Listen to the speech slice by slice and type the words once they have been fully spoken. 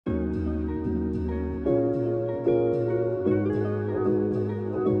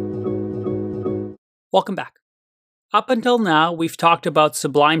Welcome back. Up until now, we've talked about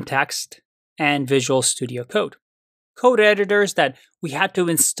Sublime Text and Visual Studio Code. Code editors that we had to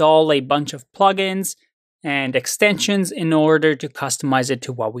install a bunch of plugins and extensions in order to customize it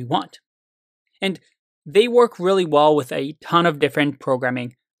to what we want. And they work really well with a ton of different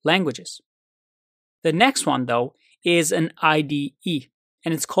programming languages. The next one, though, is an IDE,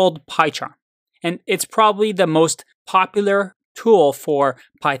 and it's called PyCharm. And it's probably the most popular tool for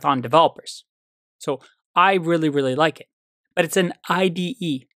Python developers. So I really like it. But it's an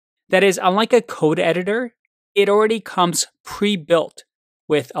IDE. That is, unlike a code editor, it already comes pre-built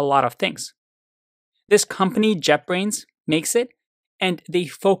with a lot of things. This company, JetBrains, makes it, and they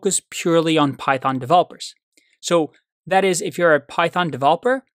focus purely on Python developers. So that is, if you're a Python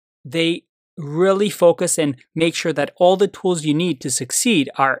developer, they really focus and make sure that all the tools you need to succeed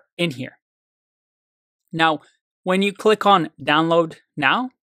are in here. Now, when you click on Download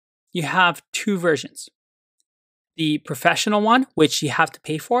Now, you have two versions. The professional one, which you have to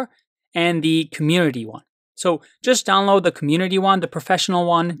pay for, and the community one. So just download the community one. The professional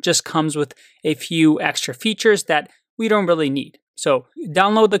one just comes with a few extra features that we don't really need. So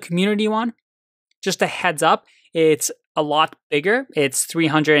download the community one. Just a heads up, it's a lot bigger. It's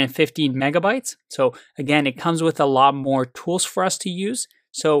 315 megabytes. So again, it comes with a lot more tools for us to use.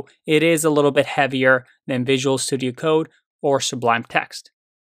 So it is a little bit heavier than Visual Studio Code or Sublime Text.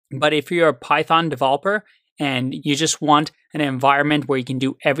 But if you're a Python developer and you just want an environment where you can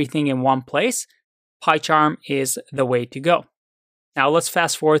do everything in one place, PyCharm is the way to go. Now let's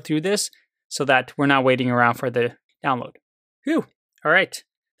fast forward through this so that we're not waiting around for the download. Phew. All right.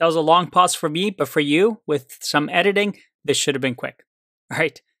 That was a long pause for me, but for you, with some editing, this should have been quick. All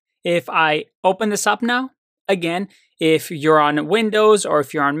right. If I open this up now, again, if you're on Windows or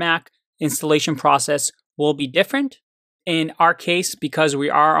if you're on Mac, installation process will be different. In our case, because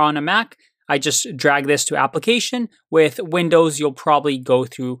we are on a Mac, I just drag this to application. With Windows, you'll probably go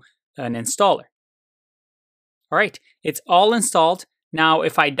through an installer. All right, it's all installed. Now,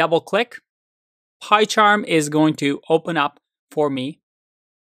 if I double click, PyCharm is going to open up for me.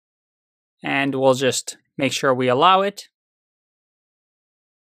 And we'll just make sure we allow it.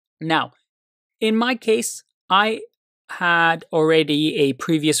 Now, in my case, I had already a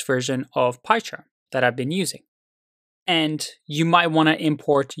previous version of PyCharm that I've been using. And you might want to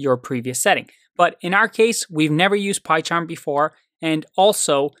import your previous setting. But in our case, we've never used PyCharm before. And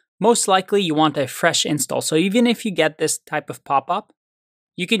also, most likely you want a fresh install. So even if you get this type of pop-up,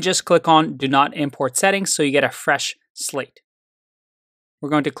 you can just click on Do Not Import Settings so you get a fresh slate. We're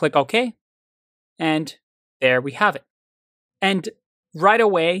going to click OK. And there we have it. And right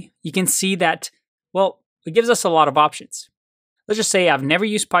away, you can see that, well, it gives us a lot of options. Let's just say I've never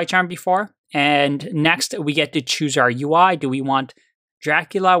used PyCharm before. And next, we get to choose our UI. Do we want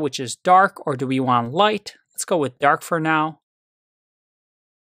Dracula, which is dark, or do we want light? Let's go with dark for now.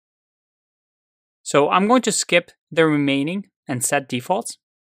 So I'm going to skip the remaining and set defaults.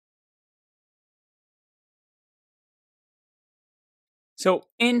 So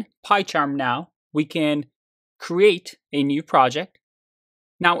in PyCharm now, we can create a new project.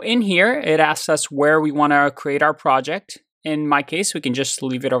 Now in here, it asks us where we want to create our project. In my case, we can just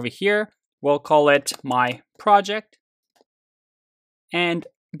leave it over here. We'll call it My Project. And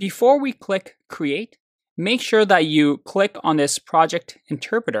before we click Create, make sure that you click on this project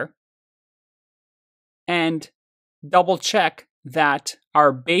interpreter and double check that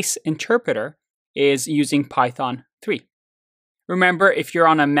our base interpreter is using Python 3. Remember, if you're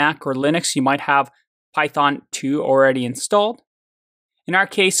on a Mac or Linux, you might have Python 2 already installed. In our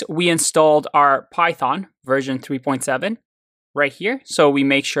case, we installed our Python version 3.7 right here. So we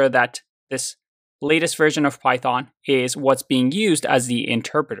make sure that this latest version of Python is what's being used as the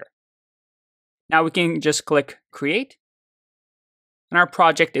interpreter. Now we can just click Create, and our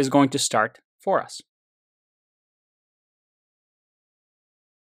project is going to start for us.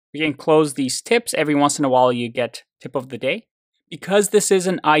 We can close these tips. Every once in a while, you get tip of the day. Because this is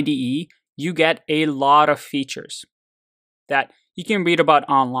an IDE, you get a lot of features that you can read about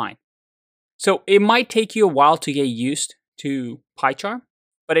online. So it might take you a while to get used to PyCharm,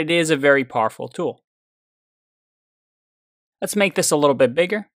 but it is a very powerful tool. Let's make this a little bit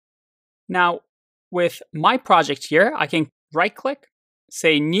bigger. Now, with my project here, I can right-click,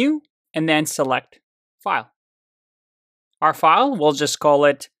 say New, and then select File. Our file, we'll just call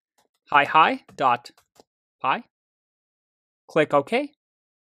it hi.py. Click OK.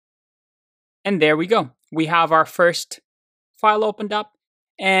 And there we go. We have our first file opened up,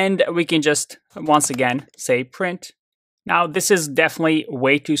 and we can just, once again, say print. Now, this is definitely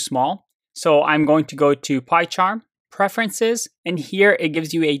way too small, so I'm going to go to PyCharm Preferences, and here it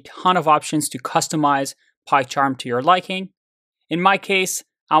gives you a ton of options to customize PyCharm to your liking. In my case,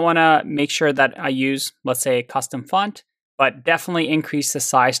 I want to make sure that I use, let's say, a custom font, but definitely increase the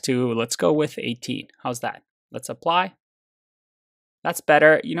size to, let's go with 18. How's that? Let's apply. That's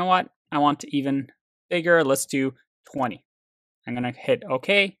better. You know what? I want even bigger. Let's do 20. I'm going to hit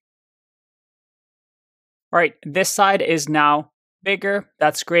OK. All right, this side is now bigger.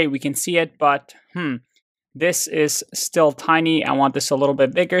 That's great. We can see it, but this is still tiny. I want this a little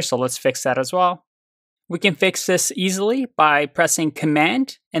bit bigger, so let's fix that as well. We can fix this easily by pressing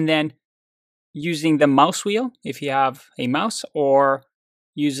Command and then using the mouse wheel if you have a mouse, or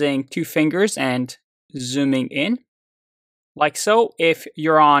using 2 fingers and zooming in. Like so. If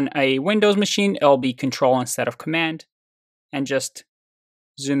you're on a Windows machine, it'll be Control instead of Command, and just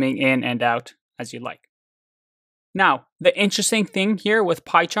zooming in and out as you like. Now, the interesting thing here with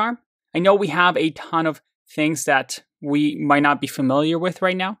PyCharm, I know we have a ton of things that we might not be familiar with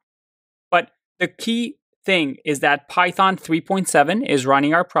right now, but the key thing is that Python 3.7 is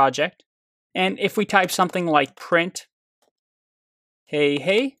running our project. And if we type something like print,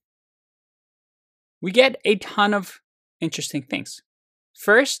 hey, we get a ton of interesting things.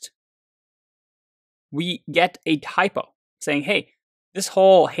 First, we get a typo saying, hey, this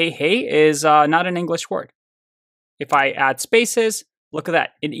whole hey is not an English word. If I add spaces, look at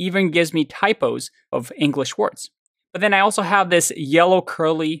that. It even gives me typos of English words. But then I also have this yellow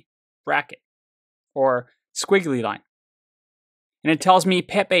curly bracket or squiggly line. And it tells me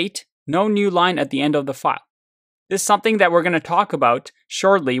pip8, no new line at the end of the file. This is something that we're going to talk about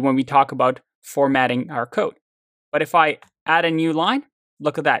shortly when we talk about formatting our code. But if I add a new line,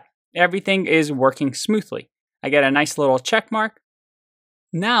 look at that. Everything is working smoothly. I get a nice little check mark.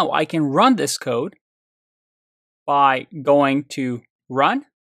 Now I can run this code by going to Run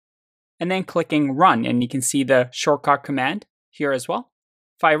and then clicking Run. And you can see the shortcut command here as well.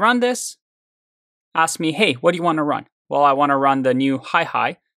 If I run this, ask me, hey, what do you want to run? Well, I want to run the new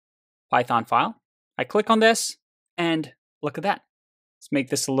hi Python file. I click on this and look at that. Let's make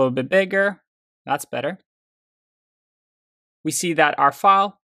this a little bit bigger. That's better. We see that our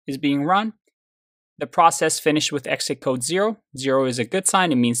file is being run. The process finished with exit code 0. 0 is a good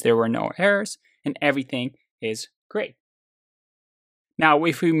sign. It means there were no errors and everything is great. Now,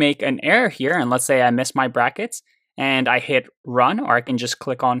 if we make an error here, and let's say I miss my brackets and I hit run, or I can just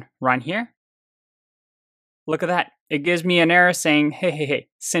click on run here. Look at that. It gives me an error saying, hey,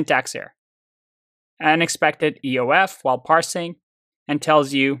 syntax error. Unexpected EOF while parsing, and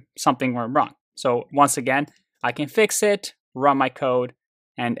tells you something went wrong. So once again, I can fix it, run my code,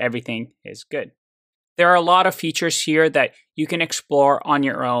 and everything is good. There are a lot of features here that you can explore on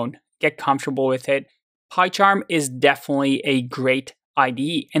your own, get comfortable with it. PyCharm is definitely a great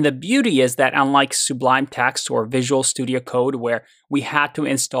IDE. And the beauty is that unlike Sublime Text or Visual Studio Code, where we had to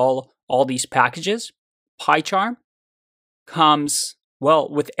install all these packages, PyCharm comes,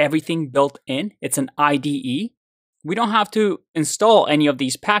 well, with everything built in. It's an IDE. We don't have to install any of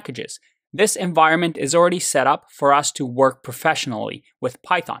these packages. This environment is already set up for us to work professionally with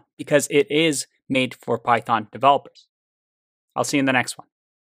Python because it is made for Python developers. I'll see you in the next one.